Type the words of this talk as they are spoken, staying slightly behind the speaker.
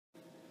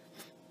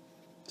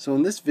So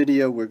in this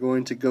video we're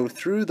going to go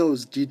through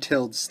those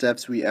detailed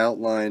steps we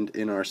outlined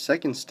in our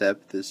second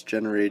step, this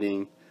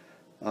generating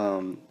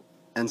and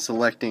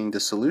selecting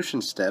the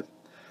solution step,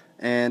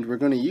 and we're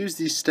going to use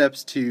these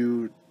steps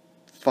to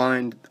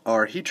find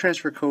our heat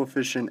transfer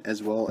coefficient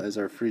as well as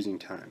our freezing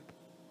time.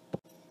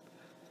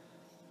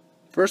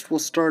 First we'll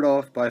start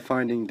off by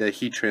finding the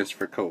heat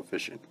transfer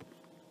coefficient.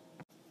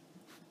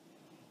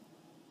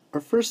 Our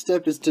first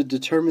step is to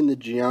determine the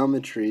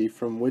geometry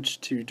from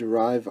which to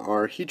derive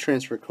our heat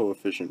transfer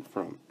coefficient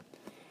from.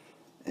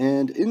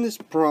 And in this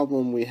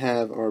problem we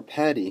have our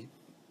patty,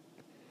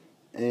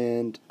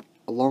 and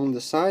along the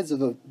sides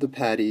of the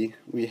patty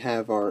we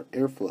have our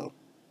airflow.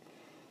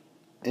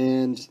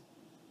 And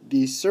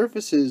the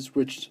surfaces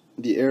which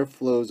the air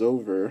flows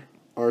over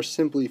are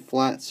simply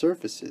flat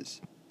surfaces.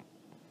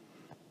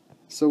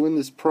 So in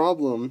this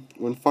problem,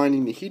 when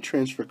finding the heat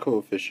transfer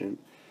coefficient,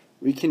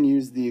 we can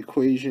use the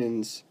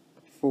equations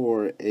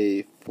for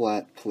a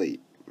flat plate.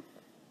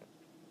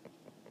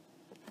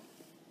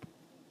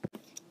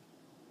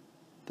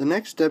 The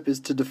next step is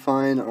to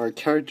define our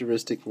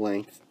characteristic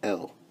length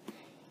L.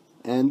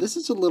 And this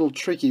is a little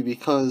tricky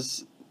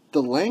because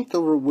the length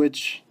over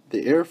which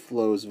the air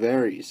flows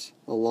varies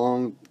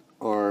along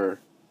our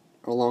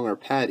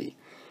patty.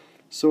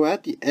 So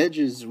at the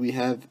edges we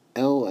have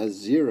L as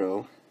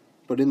 0,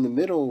 but in the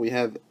middle we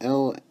have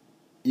L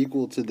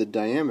equal to the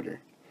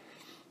diameter.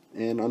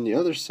 And on the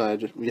other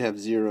side we have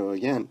 0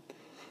 again.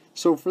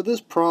 So for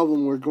this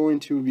problem we're going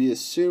to be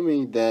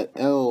assuming that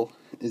L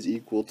is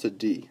equal to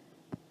D.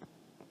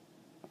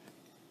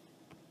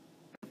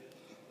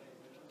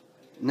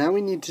 Now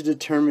we need to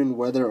determine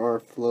whether our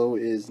flow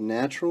is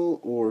natural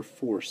or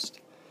forced.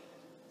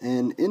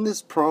 And in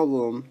this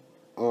problem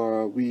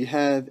we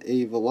have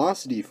a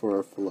velocity for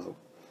our flow.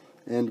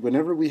 And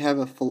whenever we have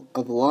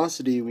a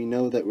velocity, we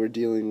know that we're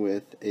dealing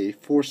with a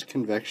forced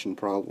convection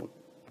problem.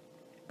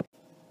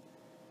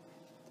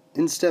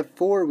 In step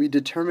 4, we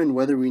determine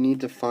whether we need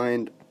to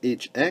find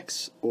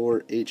Hx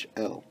or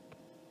HL.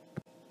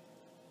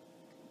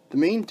 The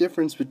main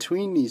difference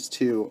between these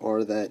two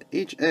are that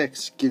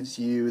Hx gives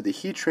you the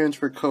heat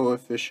transfer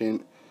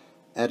coefficient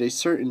at a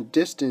certain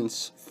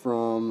distance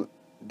from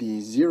the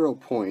 0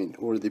 point,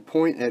 or the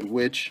point at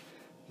which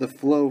the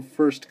flow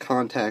first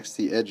contacts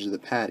the edge of the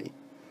patty.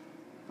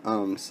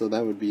 So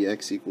that would be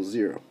x equals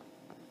 0.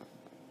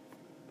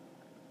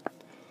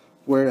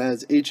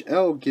 Whereas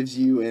HL gives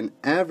you an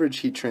average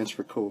heat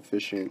transfer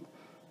coefficient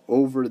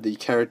over the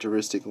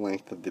characteristic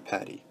length of the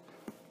patty.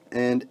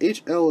 And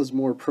HL is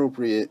more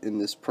appropriate in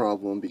this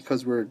problem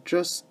because we're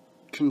just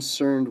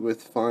concerned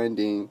with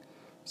finding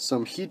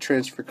some heat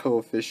transfer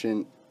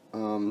coefficient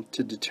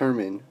to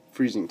determine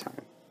freezing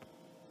time.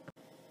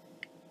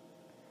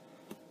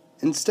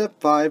 In step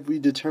 5, we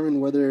determine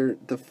whether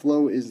the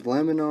flow is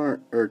laminar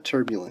or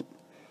turbulent.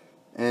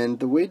 And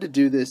the way to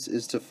do this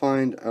is to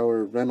find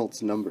our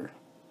Reynolds number.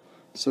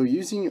 So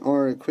using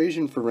our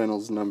equation for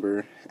Reynolds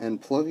number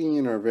and plugging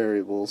in our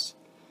variables,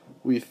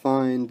 we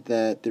find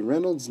that the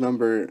Reynolds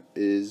number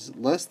is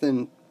less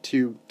than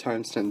 2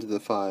 times 10 to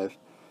the 5,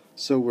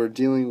 so we're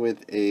dealing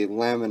with a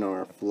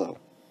laminar flow.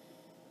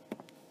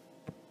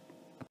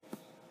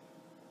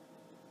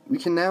 We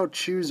can now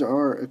choose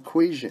our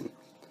equation.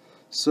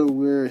 So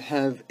we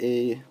have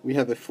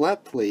a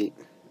flat plate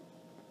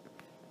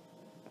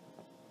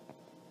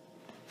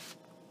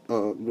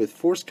with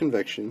forced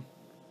convection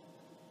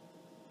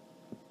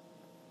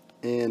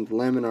and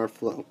laminar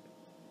flow.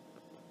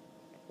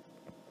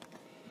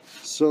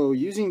 So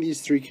using these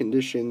three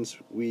conditions,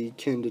 we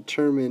can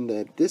determine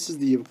that this is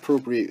the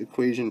appropriate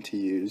equation to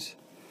use,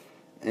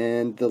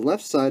 and the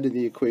left side of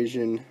the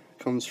equation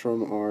comes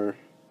from our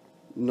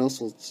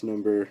Nusselt's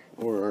number,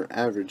 or our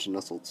average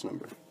Nusselt's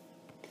number.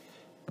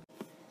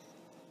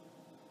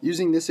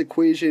 Using this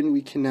equation,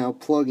 we can now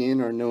plug in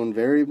our known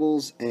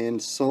variables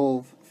and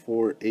solve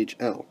for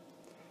HL,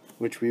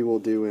 which we will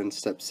do in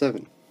step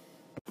 7.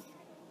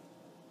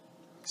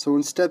 So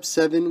in step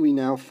 7, we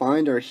now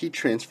find our heat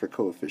transfer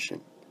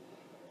coefficient.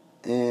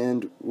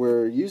 And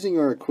we're using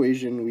our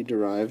equation we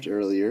derived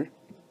earlier.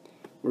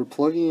 We're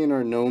plugging in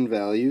our known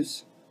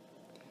values,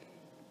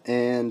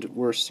 and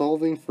we're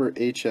solving for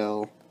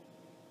HL,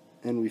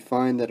 and we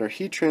find that our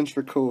heat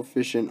transfer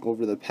coefficient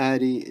over the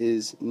patty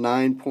is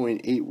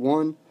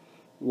 9.81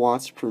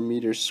 watts per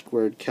meter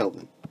squared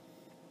Kelvin.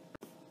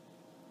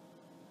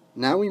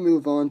 Now we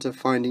move on to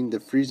finding the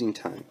freezing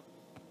time.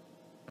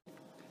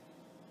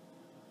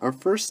 Our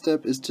first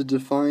step is to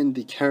define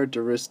the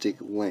characteristic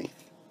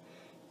length.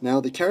 Now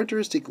the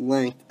characteristic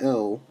length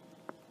L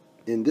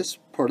in this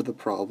part of the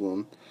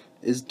problem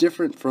is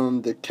different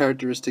from the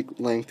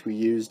characteristic length we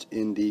used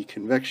in the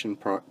convection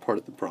part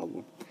of the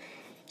problem.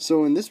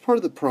 So in this part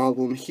of the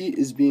problem, heat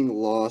is being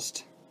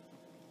lost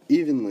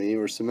evenly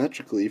or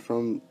symmetrically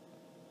from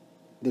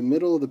the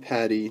middle of the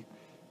patty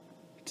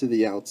to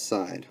the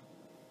outside.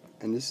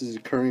 And this is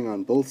occurring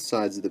on both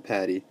sides of the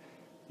patty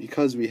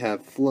because we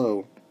have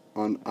flow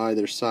on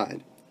either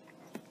side.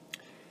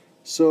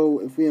 So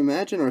if we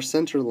imagine our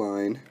center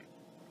line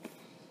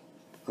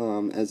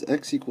as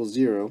x equals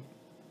 0,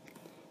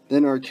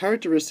 then our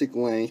characteristic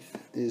length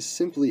is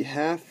simply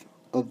half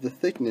of the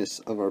thickness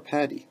of our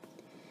patty.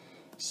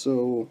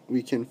 So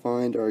we can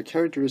find our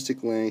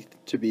characteristic length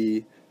to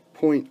be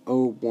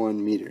 0.01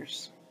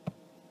 meters.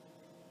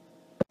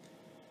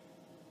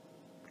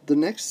 The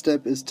next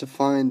step is to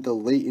find the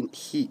latent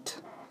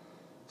heat.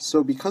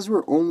 So because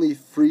we're only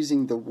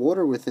freezing the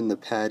water within the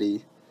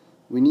patty,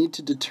 we need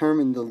to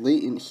determine the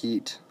latent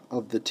heat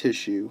of the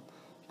tissue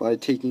by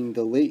taking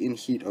the latent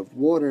heat of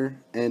water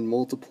and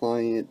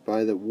multiplying it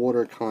by the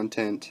water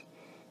content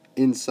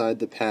inside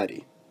the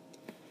patty.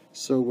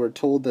 So we're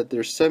told that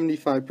there's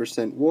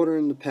 75% water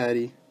in the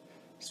patty,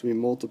 so we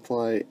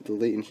multiply the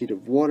latent heat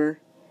of water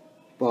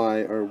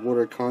by our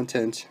water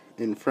content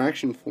in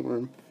fraction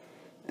form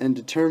and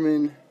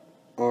determine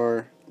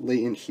our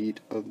latent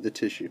heat of the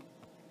tissue.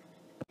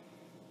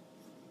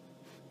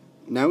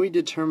 Now we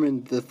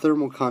determine the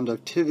thermal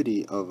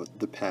conductivity of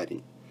the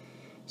patty.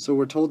 So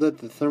we're told that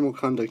the thermal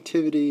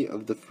conductivity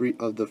of the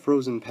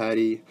frozen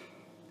patty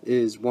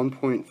is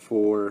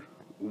 1.4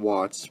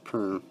 watts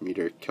per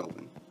meter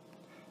Kelvin.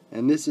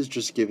 And this is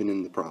just given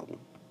in the problem.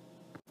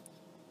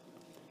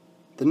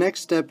 The next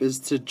step is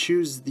to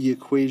choose the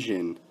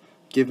equation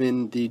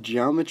given the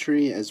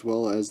geometry as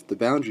well as the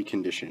boundary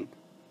condition.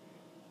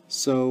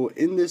 So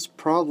in this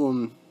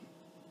problem,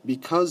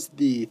 because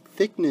the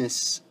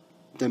thickness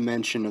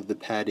dimension of the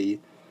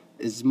patty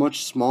is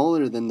much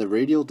smaller than the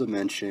radial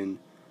dimension,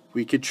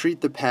 we could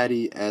treat the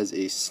patty as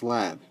a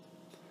slab.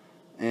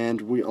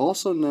 And we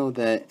also know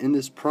that in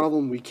this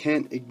problem we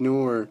can't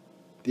ignore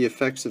the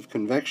effects of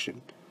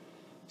convection.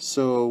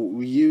 So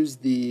we use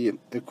the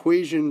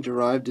equation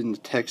derived in the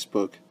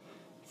textbook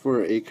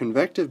for a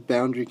convective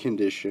boundary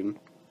condition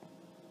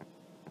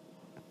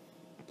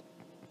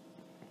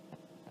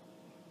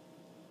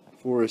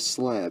for a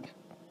slab.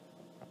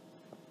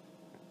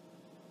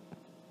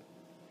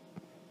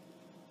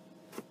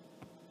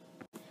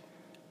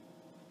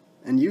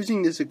 And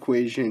using this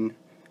equation,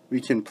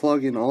 we can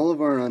plug in all of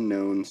our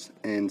unknowns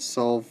and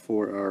solve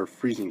for our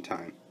freezing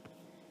time.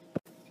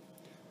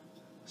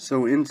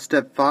 So in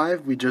step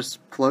 5, we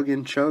just plug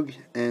in chug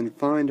and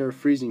find our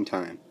freezing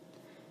time.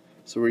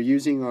 So we're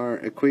using our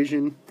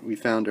equation we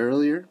found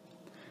earlier,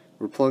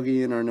 we're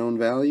plugging in our known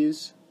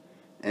values,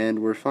 and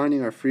we're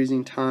finding our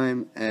freezing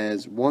time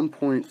as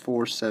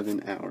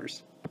 1.47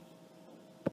 hours.